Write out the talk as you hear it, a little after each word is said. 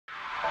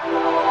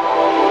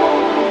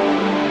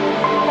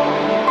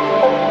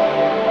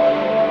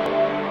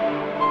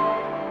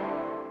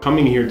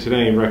Coming here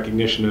today in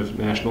recognition of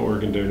National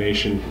Organ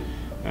Donation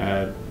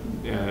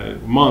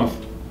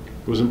Month,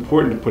 it was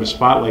important to put a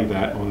spot like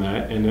that on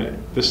that,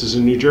 and this is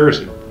in New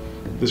Jersey.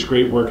 This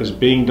great work is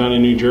being done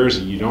in New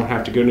Jersey. You don't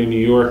have to go to New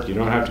York, you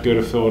don't have to go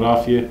to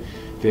Philadelphia.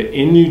 That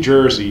in New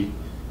Jersey,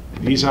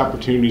 these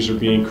opportunities are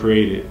being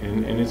created,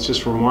 and it's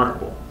just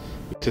remarkable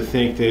to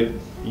think that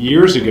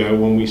years ago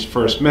when we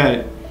first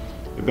met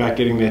about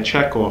getting that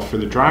check off for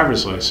the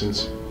driver's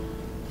license,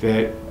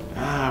 that,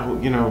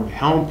 you know,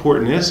 how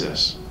important is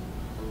this?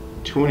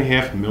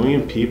 2.5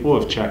 million people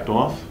have checked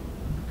off.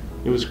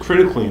 It was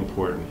critically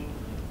important.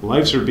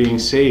 Lives are being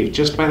saved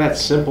just by that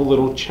simple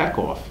little check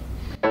off.